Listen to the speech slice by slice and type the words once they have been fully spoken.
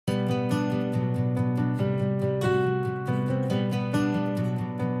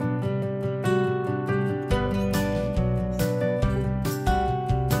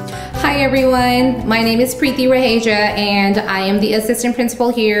Hi everyone, my name is Raheja and I am the assistant principal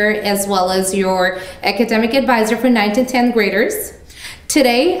here as well as your academic advisor for 9th and 10th graders.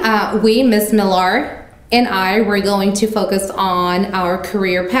 Today, we, Ms. Millar and I, were going to focus on our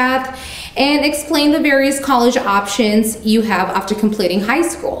career path and explain the various college options you have after completing high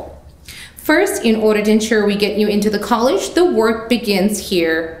school. First, in order to ensure we get you into the college, the work begins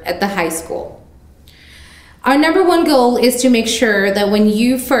here at the high school. Our number one goal is to make sure that when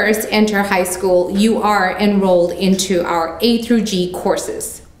you first enter high school, you are enrolled into our A through G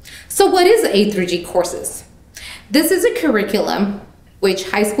courses. So what is A through G courses? This is a curriculum which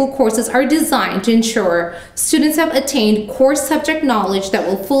high school courses are designed to ensure students have attained core subject knowledge that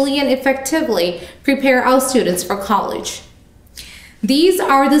will fully and effectively prepare our students for college. These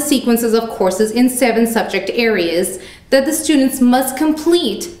are the sequences of courses in 7 subject areas that the students must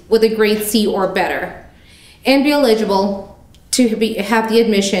complete with a grade C or better and be eligible to have the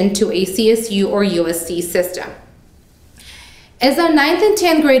admission to a CSU or USC system. As our 9th and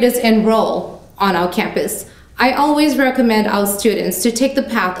 10th graders enroll on our campus, I always recommend our students to take the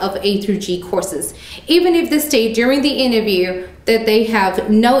path of A through G courses, even if they state during the interview that they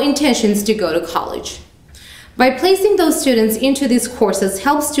have no intentions to go to college. By placing those students into these courses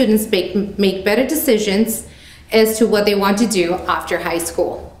helps students make better decisions as to what they want to do after high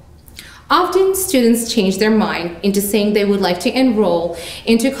school. Often, students change their mind into saying they would like to enroll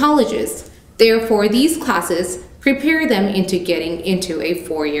into colleges. Therefore, these classes prepare them into getting into a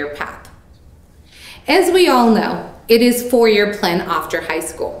 4-year path. As we all know, it is 4-year plan after high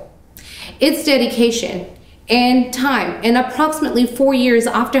school. It's dedication and time and approximately 4 years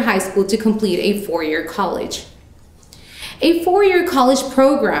after high school to complete a 4-year college. A 4-year college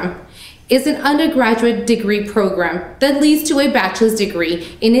program is an undergraduate degree program that leads to a bachelor's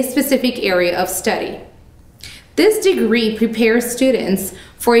degree in a specific area of study. This degree prepares students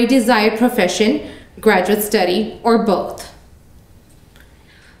for a desired profession, graduate study, or both.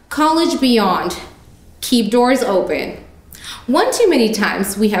 College beyond. Keep doors open. One too many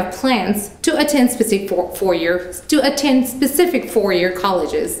times we have plans to attend specific four-year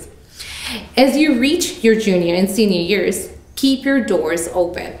colleges. As you reach your junior and senior years, keep your doors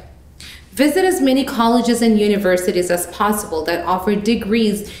open. Visit as many colleges and universities as possible that offer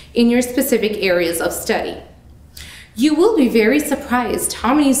degrees in your specific areas of study. You will be very surprised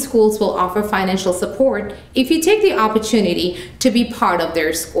how many schools will offer financial support if you take the opportunity to be part of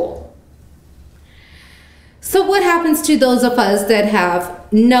their school. So what happens to those of us that have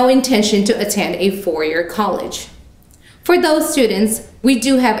no intention to attend a 4-year college? For those students, we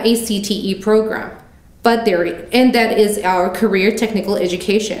do have a CTE program, and that is our career technical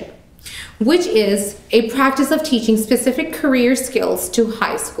education, which is a practice of teaching specific career skills to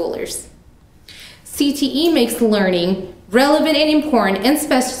high schoolers. CTE makes learning relevant and important and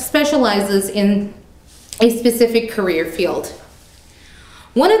specializes in a specific career field.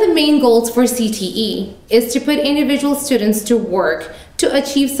 One of the main goals for CTE is to put individual students to work to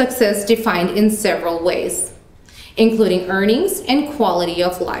achieve success defined in several ways, including earnings and quality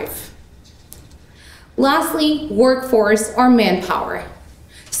of life. Lastly, workforce or manpower.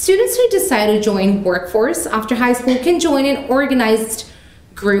 Students who decide to join workforce after high school can join an organized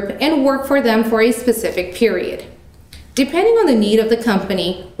group and work for them for a specific period. Depending on the need of the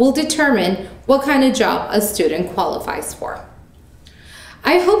company will determine what kind of job a student qualifies for.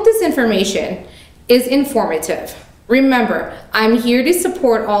 I hope this information is informative. Remember, I'm here to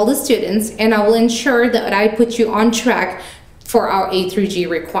support all the students and I will ensure that I put you on track for our A through G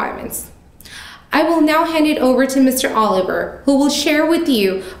requirements. I will now hand it over to Mr. Oliver, who will share with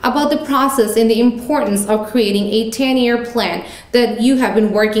you about the process and the importance of creating a 10-year plan that you have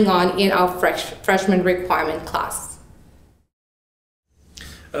been working on in our freshman requirement class.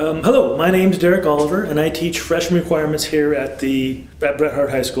 Hello, my name is Derek Oliver, and I teach freshman requirements here at Bret Harte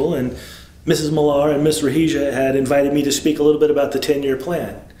High School. And Mrs. Millar and Ms. Raheja had invited me to speak a little bit about the 10-year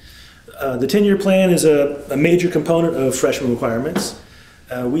plan. The 10-year plan is a major component of freshman requirements.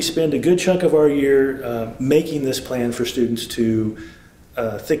 We spend a good chunk of our year making this plan for students to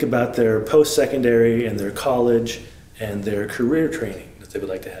think about their post-secondary and their college and their career training that they would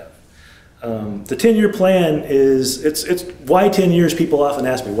like to have. The 10-year plan is, it's why 10 years, people often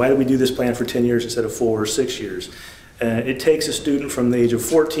ask me, why do we do this plan for 10 years instead of 4 or 6 years? It takes a student from the age of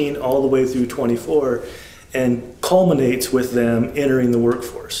 14 all the way through 24 and culminates with them entering the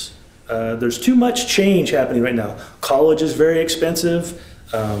workforce. There's too much change happening right now. College is very expensive.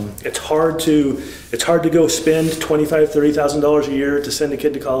 It's hard to go spend $25,000, $30,000 a year to send a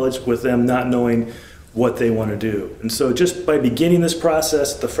kid to college with them not knowing what they want to do. And so just by beginning this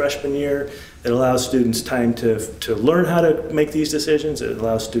process the freshman year, it allows students time to learn how to make these decisions. It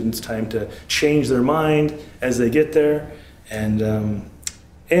allows students time to change their mind as they get there. And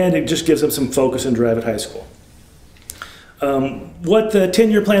it just gives them some focus and drive at high school. What the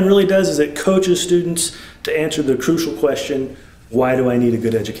 10-year plan really does is it coaches students to answer the crucial question, why do I need a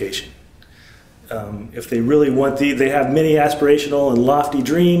good education? If they really want they have many aspirational and lofty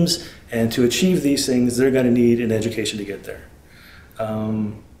dreams, and to achieve these things, they're going to need an education to get there.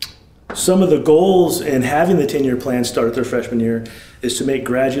 Some of the goals in having the 10-year plan start at their freshman year is to make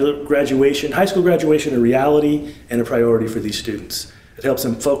graduation, high school graduation, a reality and a priority for these students. It helps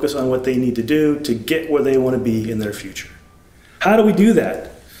them focus on what they need to do to get where they want to be in their future. How do we do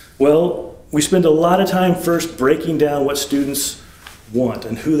that? Well, we spend a lot of time first breaking down what students want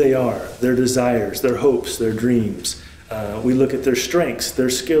and who they are, their desires, their hopes, their dreams. We look at their strengths, their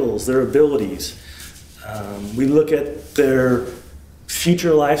skills, their abilities. We look at their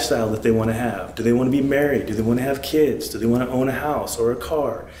future lifestyle that they want to have. Do they want to be married? Do they want to have kids? Do they want to own a house or a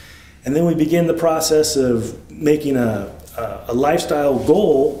car? And then we begin the process of making a lifestyle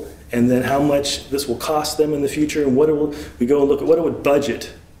goal, and then how much this will cost them in the future, and we go and look at what it would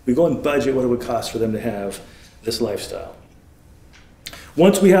budget. We go and budget what it would cost for them to have this lifestyle.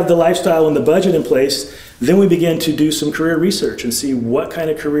 Once we have the lifestyle and the budget in place, then we begin to do some career research and see what kind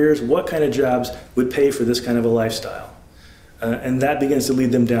of careers, what kind of jobs would pay for this kind of a lifestyle. And that begins to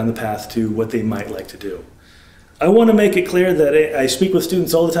lead them down the path to what they might like to do. I want to make it clear that I speak with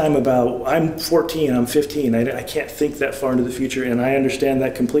students all the time about, I'm 14, I'm 15, I can't think that far into the future, and I understand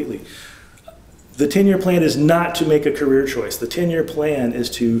that completely. The 10-year plan is not to make a career choice. The 10-year plan is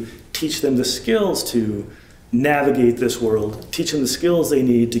to teach them the skills to navigate this world, teach them the skills they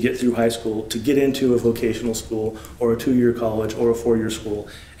need to get through high school, to get into a vocational school or a 2-year college or a 4-year school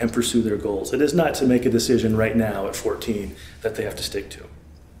and pursue their goals. It is not to make a decision right now at 14 that they have to stick to.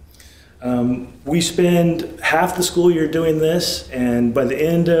 We spend half the school year doing this, and by the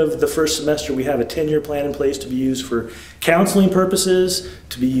end of the first semester we have a 10-year plan in place to be used for counseling purposes,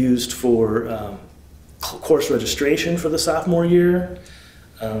 to be used for course registration for the sophomore year.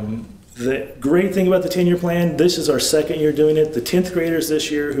 The great thing about the 10-year plan, this is our second year doing it. The 10th graders this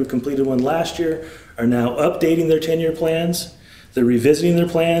year who completed one last year are now updating their 10-year plans. They're revisiting their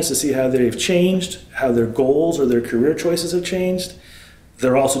plans to see how they've changed, how their goals or their career choices have changed.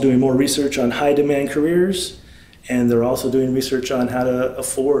 They're also doing more research on high demand careers, and they're also doing research on how to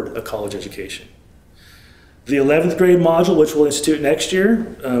afford a college education. The 11th grade module, which we'll institute next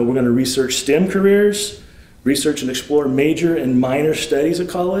year, we're going to research STEM careers, research and explore major and minor studies at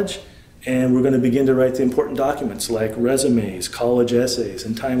college, and we're going to begin to write the important documents like resumes, college essays,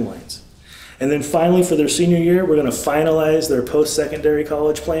 and timelines. And then finally, for their senior year, we're going to finalize their post-secondary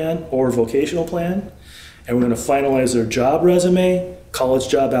college plan or vocational plan, and we're going to finalize their job resume, college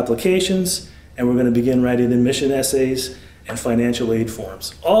job applications, and we're going to begin writing admission essays and financial aid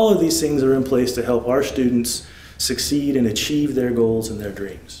forms. All of these things are in place to help our students succeed and achieve their goals and their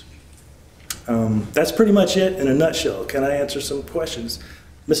dreams. That's pretty much it in a nutshell. Can I answer some questions?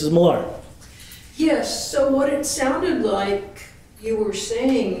 Mrs. Millar. Yes, so what it sounded like you were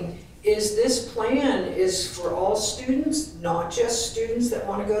saying is this plan is for all students, not just students that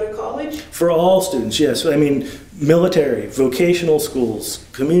want to go to college? For all students, yes. I mean, military, vocational schools,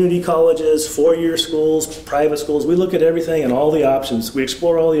 community colleges, 4-year schools, private schools. We look at everything and all the options. We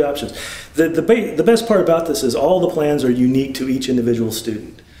explore all the options. The best part about this is all the plans are unique to each individual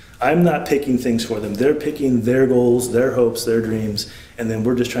student. I'm not picking things for them. They're picking their goals, their hopes, their dreams, and then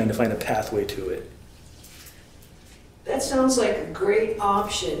we're just trying to find a pathway to it. That sounds like a great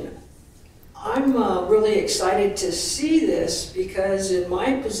option. I'm really excited to see this because in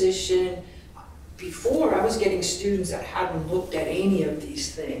my position before, I was getting students that hadn't looked at any of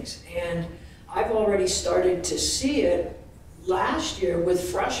these things. And I've already started to see it last year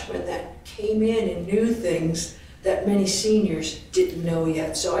with freshmen that came in and knew things that many seniors didn't know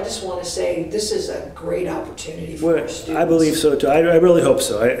yet. So I just want to say this is a great opportunity for our students. I believe so too. I really hope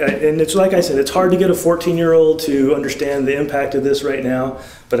so. And it's like I said, it's hard to get a 14-year-old to understand the impact of this right now,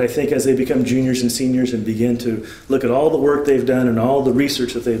 but I think as they become juniors and seniors and begin to look at all the work they've done and all the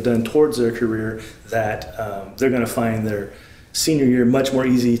research that they've done towards their career, that they're going to find their senior year much more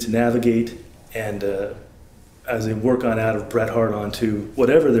easy to navigate, and as they work on out of Bret Harte onto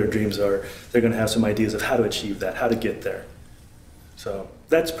whatever their dreams are, they're going to have some ideas of how to achieve that, how to get there. So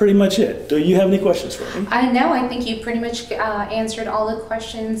that's pretty much it. Do you have any questions for me? No, I think you pretty much answered all the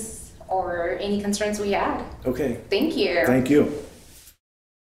questions or any concerns we had. Okay. Thank you. Thank you.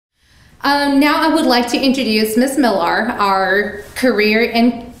 Now I would like to introduce Ms. Millar, our career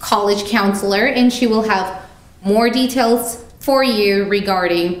and college counselor, and she will have more details for you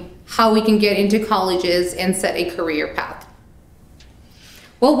regarding how we can get into colleges and set a career path.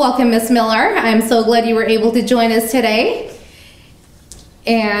 Well, welcome, Ms. Millar. I'm so glad you were able to join us today.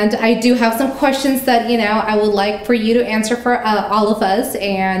 And I do have some questions that, I would like for you to answer for all of us.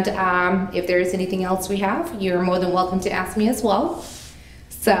 And if there is anything else we have, you're more than welcome to ask me as well.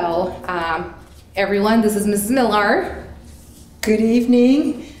 So, everyone, this is Mrs. Millar. Good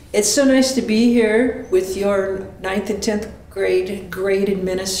evening. It's so nice to be here with your 9th and 10th grade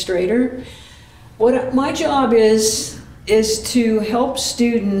administrator. What my job is to help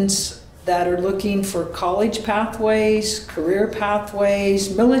students that are looking for college pathways, career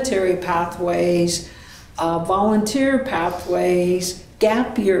pathways, military pathways, volunteer pathways,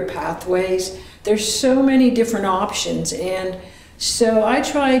 gap year pathways. There's so many different options, and so I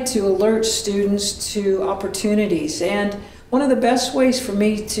try to alert students to opportunities. And one of the best ways for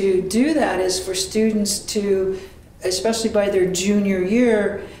me to do that is for students to, especially by their junior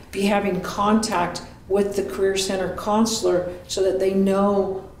year, be having contact with the Career Center counselor so that they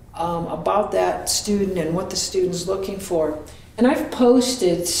know about that student and what the student's looking for. And I've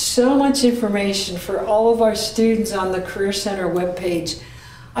posted so much information for all of our students on the Career Center webpage.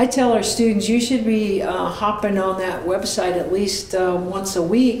 I tell our students you should be hopping on that website at least once a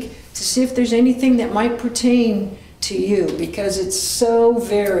week to see if there's anything that might pertain to you, because it's so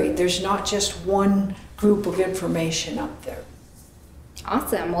varied. There's not just one group of information up there.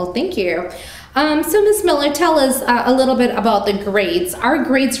 Awesome. Well, thank you. So Ms. Millar, tell us a little bit about the grades. Are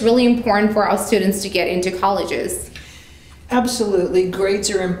grades really important for our students to get into colleges? Absolutely. Grades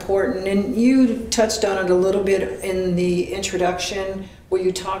are important, and you touched on it a little bit in the introduction where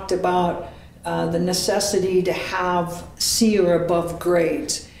you talked about the necessity to have C or above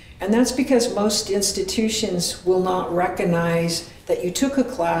grades. And that's because most institutions will not recognize that you took a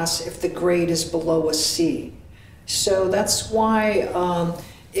class if the grade is below a C. So that's why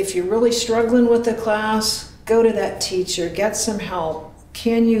if you're really struggling with the class, go to that teacher, get some help.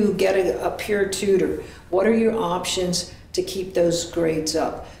 Can you get a peer tutor? What are your options to keep those grades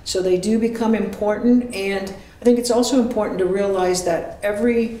up? So they do become important, and I think it's also important to realize that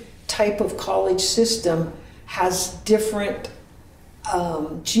every type of college system has different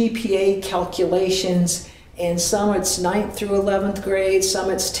GPA calculations, and some it's 9th through 11th grade, some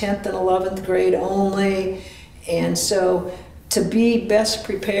it's 10th and 11th grade only. And so to be best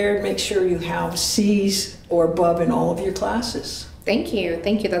prepared, make sure you have C's or above in all of your classes. Thank you.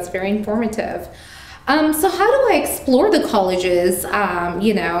 Thank you. That's very informative. So how do I explore the colleges, that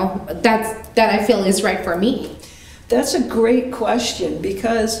I feel is right for me? That's a great question,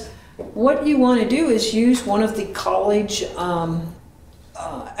 because what you want to do is use one of the college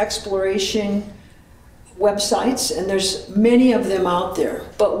exploration websites, and there's many of them out there.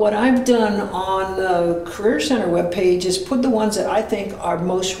 But what I've done on the Career Center webpage is put the ones that I think are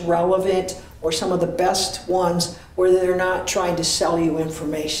most relevant, or some of the best ones where they're not trying to sell you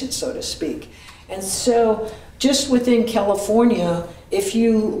information, so to speak. And so just within California, if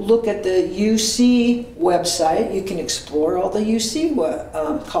you look at the UC website, you can explore all the UC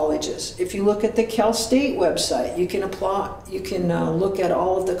colleges. If you look at the Cal State website, you can look at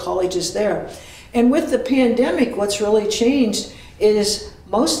all of the colleges there. And with the pandemic, what's really changed is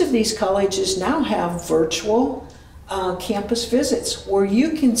most of these colleges now have virtual campus visits where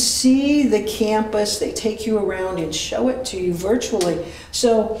you can see the campus. They take you around and show it to you virtually.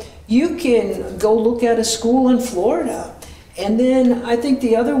 So you can go look at a school in Florida. And then I think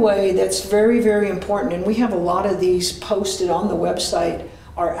the other way that's very, very important, and we have a lot of these posted on the website,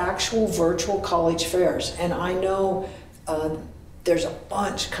 are actual virtual college fairs. And I know there's a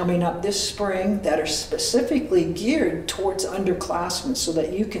bunch coming up this spring that are specifically geared towards underclassmen so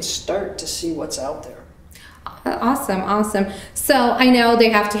that you can start to see what's out there. Awesome, awesome. So I know they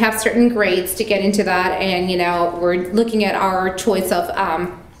have to have certain grades to get into that, and we're looking at our choice of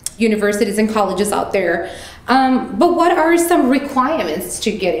universities and colleges out there. But what are some requirements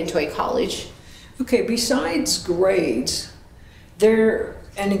to get into a college? Okay, besides grades,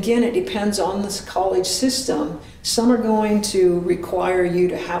 and again, it depends on this college system. Some are going to require you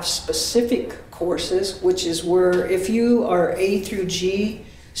to have specific courses, which is where if you are A through G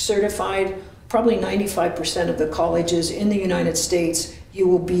certified, probably 95% of the colleges in the United States, you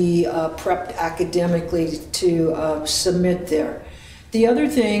will be prepped academically to submit there. The other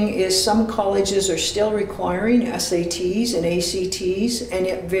thing is some colleges are still requiring SATs and ACTs, and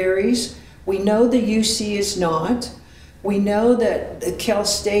it varies. We know the UC is not. We know that Cal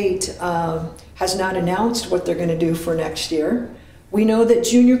State has not announced what they're going to do for next year. We know that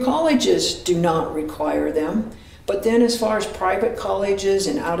junior colleges do not require them. But then as far as private colleges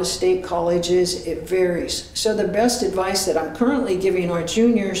and out-of-state colleges, it varies. So the best advice that I'm currently giving our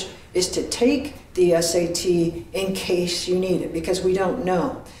juniors is to take the SAT in case you need it, because we don't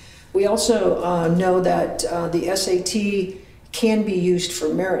know. We also know that the SAT can be used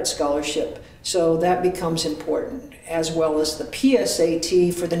for merit scholarship, so that becomes important, as well as the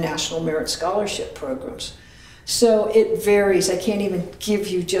PSAT for the National Merit Scholarship programs. So it varies. I can't even give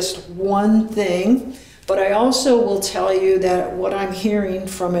you just one thing, but I also will tell you that what I'm hearing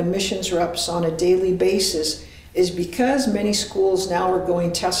from admissions reps on a daily basis is because many schools now are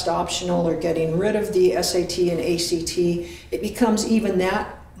going test optional or getting rid of the SAT and ACT, it becomes even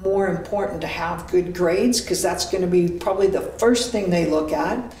that more important to have good grades, because that's going to be probably the first thing they look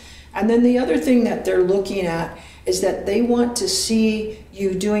at. And then the other thing that they're looking at is that they want to see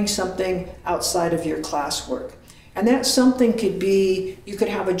you doing something outside of your classwork. And that something could be, you could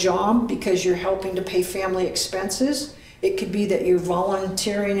have a job because you're helping to pay family expenses. It could be that you're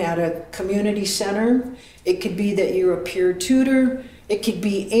volunteering at a community center. It could be that you're a peer tutor. It could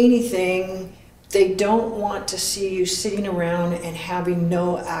be anything. They don't want to see you sitting around and having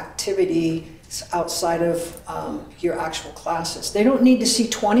no activity outside of your actual classes. They don't need to see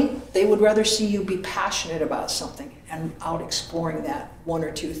 20. They would rather see you be passionate about something and out exploring that one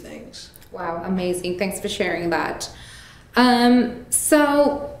or two things. Wow, amazing. Thanks for sharing that.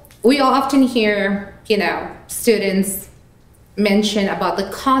 So we often hear, students mention about the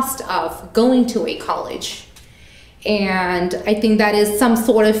cost of going to a college. And I think that is some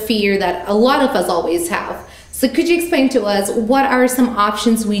sort of fear that a lot of us always have. So could you explain to us what are some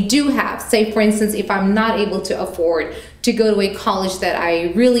options we do have? Say, for instance, if I'm not able to afford to go to a college that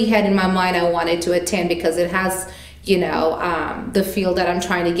I really had in my mind I wanted to attend because it has, the field that I'm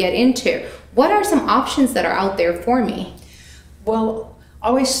trying to get into. What are some options that are out there for me? Well, I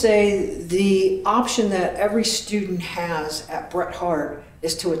always say the option that every student has at Bret Harte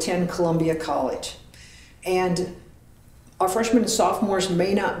is to attend Columbia College. And our freshmen and sophomores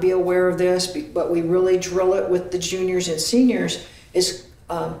may not be aware of this, but we really drill it with the juniors and seniors, is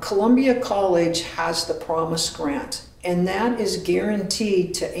Columbia College has the Promise Grant. And that is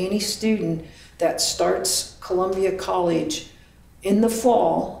guaranteed to any student that starts Columbia College in the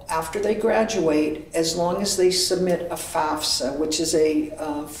fall after they graduate, as long as they submit a FAFSA, which is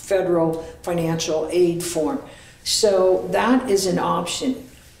a federal financial aid form. So that is an option.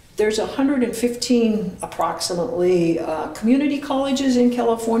 There's 115 approximately community colleges in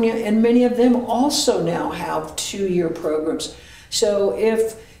California, and many of them also now have two-year programs. So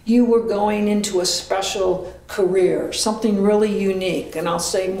if you were going into a special career, something really unique, and I'll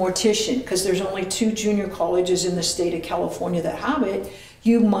say mortician, because there's only 2 junior colleges in the state of California that have it,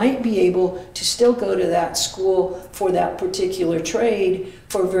 you might be able to still go to that school for that particular trade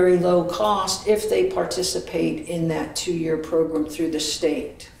for very low cost if they participate in that 2-year program through the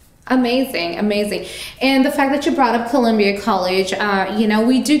state. Amazing, amazing. And the fact that you brought up Columbia College,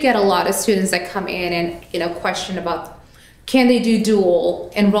 we do get a lot of students that come in and, question about, can they do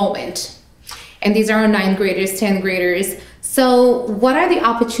dual enrollment? And these are our 9th graders, 10th graders. So what are the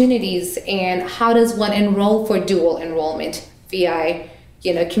opportunities and how does one enroll for dual enrollment via,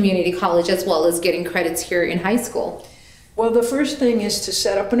 community college as well as getting credits here in high school? Well, the first thing is to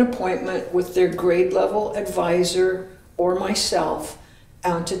set up an appointment with their grade level advisor or myself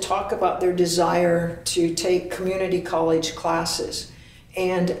to talk about their desire to take community college classes.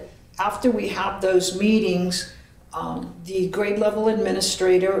 And after we have those meetings, the grade level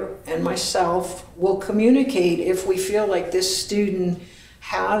administrator and myself will communicate if we feel like this student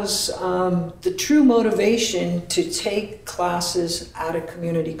has the true motivation to take classes at a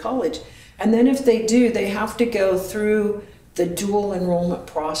community college. And then if they do, they have to go through the dual enrollment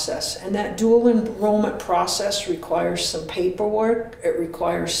process. And that dual enrollment process requires some paperwork. It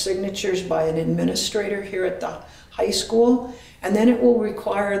requires signatures by an administrator here at the high school. And then it will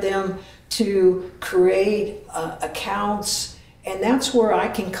require them to create accounts. And that's where I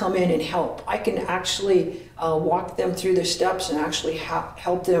can come in and help. I can actually walk them through the steps and actually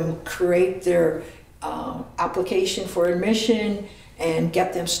help them create their application for admission and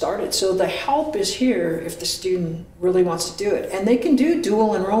get them started. So the help is here if the student really wants to do it. And they can do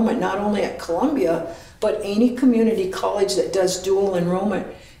dual enrollment not only at Columbia, but any community college that does dual enrollment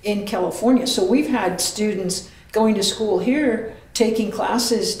in California. So we've had students going to school here taking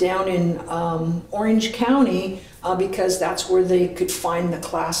classes down in Orange County because that's where they could find the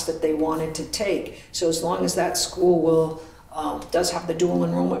class that they wanted to take. So as long as that school does have the dual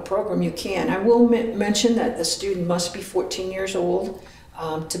enrollment program, you can. I will mention that the student must be 14 years old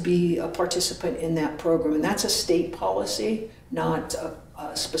to be a participant in that program. And that's a state policy, not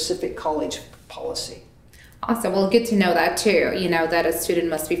a specific college policy. Awesome. Well, good to know that too. You know, that a student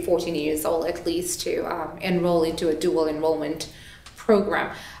must be 14 years old at least to enroll into a dual enrollment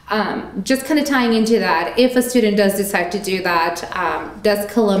program. Just kind of tying into that, if a student does decide to do that,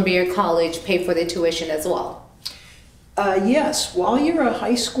 does Columbia College pay for the tuition as well? Yes. While you're a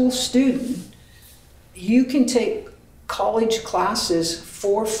high school student, you can take college classes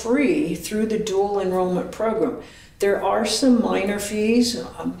for free through the dual enrollment program. There are some minor fees.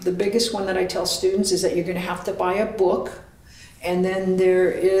 The biggest one that I tell students is that you're going to have to buy a book, and then there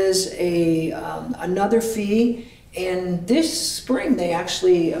is another fee. And this spring they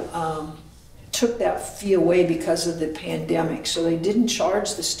actually took that fee away because of the pandemic, so they didn't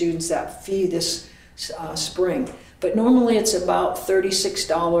charge the students that fee this spring. But normally it's about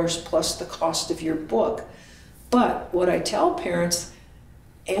 $36 plus the cost of your book. But what I tell parents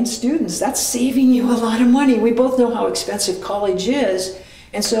and students, that's saving you a lot of money. We both know how expensive college is.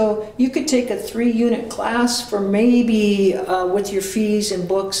 And so you could take a 3-unit class for maybe, with your fees and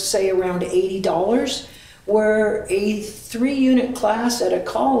books, say around $80, where a 3-unit class at a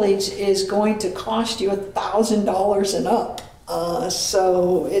college is going to cost you $1,000 and up.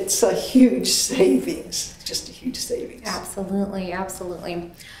 So it's a huge savings, just a huge savings. Absolutely,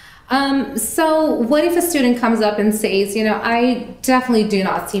 absolutely. So what if a student comes up and says, you know, I definitely do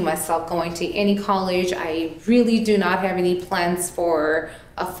not see myself going to any college. I really do not have any plans for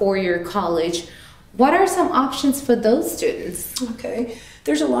a 4-year college. What are some options for those students? Okay,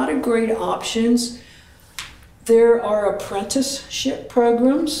 there's a lot of great options. There are apprenticeship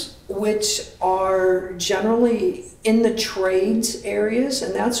programs, which are generally in the trades areas,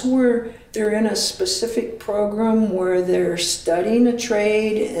 and that's where they're in a specific program where they're studying a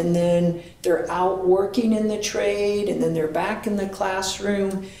trade, and then they're out working in the trade, and then they're back in the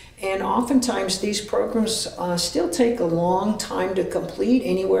classroom. And oftentimes these programs still take a long time to complete,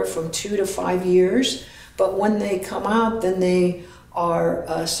 anywhere from 2 to 5 years. But when they come out, then they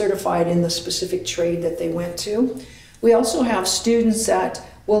are certified in the specific trade that they went to. We also have students that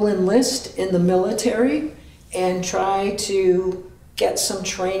will enlist in the military and try to get some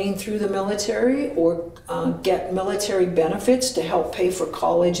training through the military, or get military benefits to help pay for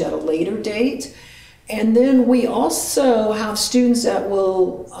college at a later date. And then we also have students that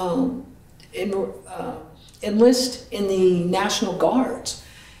will enlist in the National Guards.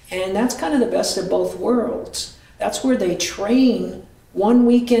 And that's kind of the best of both worlds. That's where they train 1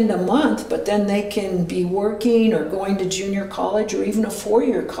 weekend a month, but then they can be working or going to junior college or even a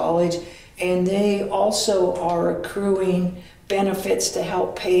 4-year college, and they also are accruing benefits to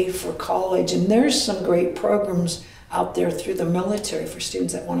help pay for college. And there's some great programs out there through the military for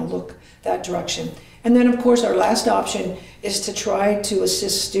students that want to look that direction. And then, of course, our last option is to try to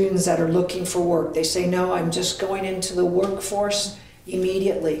assist students that are looking for work. They say, no, I'm just going into the workforce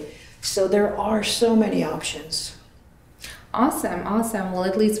immediately. So there are so many options. Awesome, awesome. Well,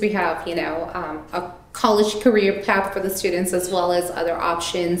 at least we have, you know, a college career path for the students, as well as other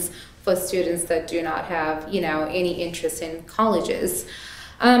options for students that do not have, you know, any interest in colleges.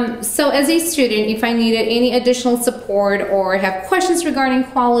 So as a student, if I needed any additional support or have questions regarding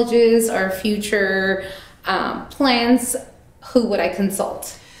colleges or future plans, who would I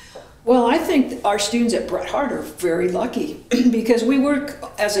consult? Well, I think our students at Bret Harte are very lucky because we work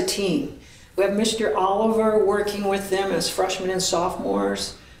as a team. We have Mr. Oliver working with them as freshmen and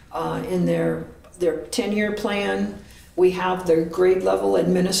sophomores in their 10-year plan. We have their grade level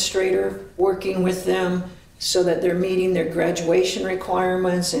administrator working with them so that they're meeting their graduation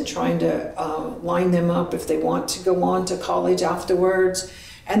requirements and trying to line them up if they want to go on to college afterwards.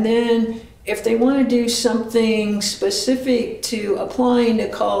 And then if they want to do something specific to applying to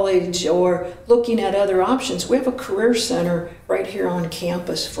college or looking at other options, we have a career center right here on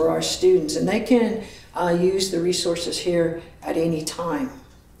campus for our students, and they can use the resources here at any time.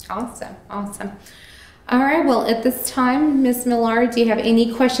 Awesome, awesome. All right, well, at this time, Ms. Millar, do you have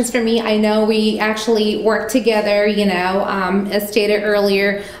any questions for me? I know we actually work together, you know, as stated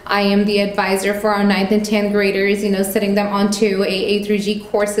earlier, I am the advisor for our 9th and 10th graders, you know, setting them onto A through G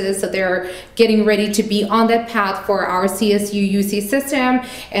courses so they're getting ready to be on that path for our CSU UC system.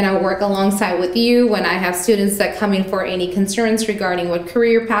 And I work alongside with you when I have students that come in for any concerns regarding what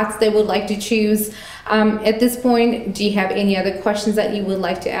career paths they would like to choose. At this point, do you have any other questions that you would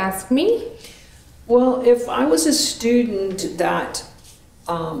like to ask me? Well, if I was a student that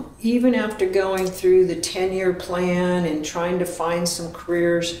even after going through the 10-year plan and trying to find some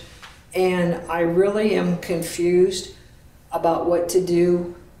careers, and I really am confused about what to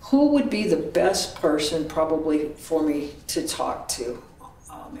do, who would be the best person probably for me to talk to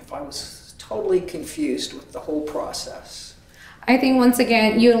if I was totally confused with the whole process? I think once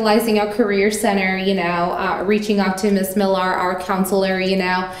again, utilizing our career center, reaching out to Ms. Millar, our counselor,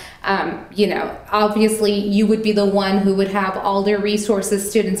 obviously you would be the one who would have all their resources.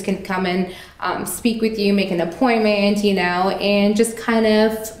 Students can come and speak with you, make an appointment, and just kind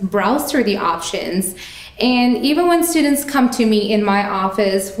of browse through the options. And even when students come to me in my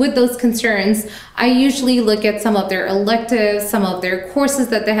office with those concerns, I usually look at some of their electives, some of their courses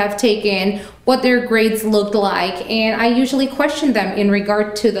that they have taken, what their grades looked like, and I usually question them in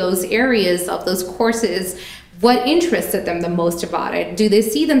regard to those areas of those courses. What interested them the most about it? Do they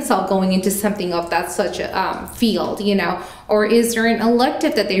see themselves going into something of that such a field, or is there an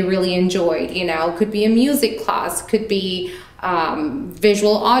elective that they really enjoyed? Could be a music class, could be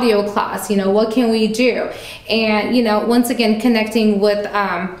visual audio class, what can we do? And, once again, connecting with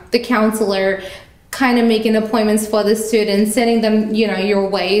the counselor, kind of making appointments for the students, sending them, your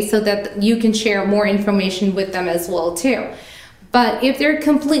way so that you can share more information with them as well too. But if they're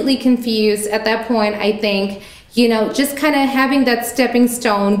completely confused at that point, I think, just kind of having that stepping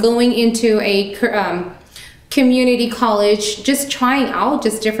stone, going into a community college, just trying out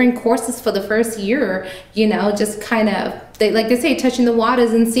just different courses for the first year, just kind of, like they say, touching the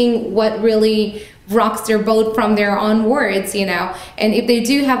waters and seeing what really rocks their boat from there onwards, and if they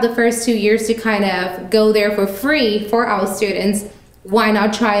do have the first 2 years to kind of go there for free for our students, why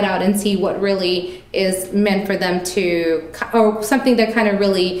not try it out and see what really is meant for them to, or something that kind of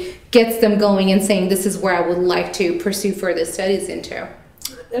really gets them going and saying, this is where I would like to pursue further studies into.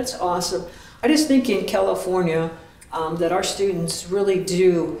 That's awesome. I just think in California that our students really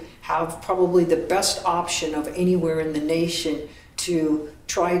do have probably the best option of anywhere in the nation to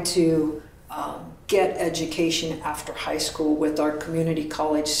try to get education after high school with our community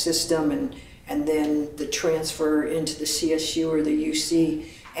college system, and then the transfer into the CSU or the UC.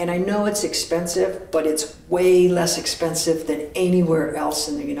 And I know it's expensive, but it's way less expensive than anywhere else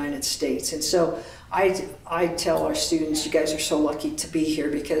in the United States. And so I tell our students, you guys are so lucky to be here,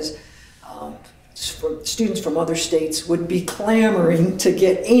 because students from other states would be clamoring to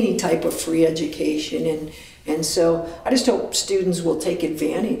get any type of free education. And so I just hope students will take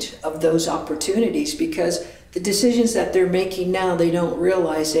advantage of those opportunities, because the decisions that they're making now, they don't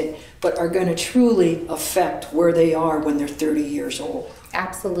realize it, but are going to truly affect where they are when they're 30 years old.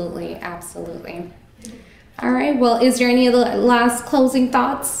 Absolutely, absolutely. All right, well, is there any last closing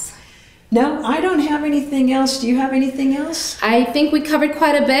thoughts? No, I don't have anything else. Do you have anything else? I think we covered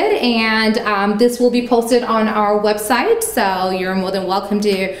quite a bit, and this will be posted on our website, so you're more than welcome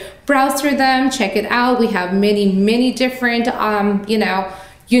to browse through them, check it out. We have many different,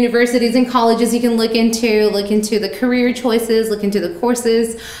 universities and colleges you can look into the career choices, look into the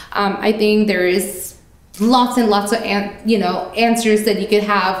courses. I think there is lots and lots of answers that you could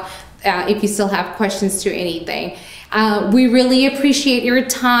have if you still have questions to anything. We really appreciate your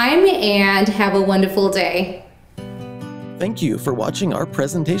time, and have a wonderful day. Thank you for watching our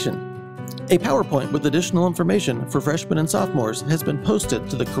presentation. A PowerPoint with additional information for freshmen and sophomores has been posted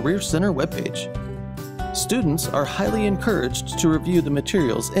to the Career Center webpage. Students are highly encouraged to review the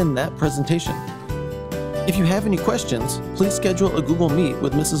materials in that presentation. If you have any questions, please schedule a Google Meet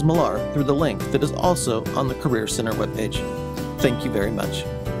with Mrs. Millar through the link that is also on the Career Center webpage. Thank you very much.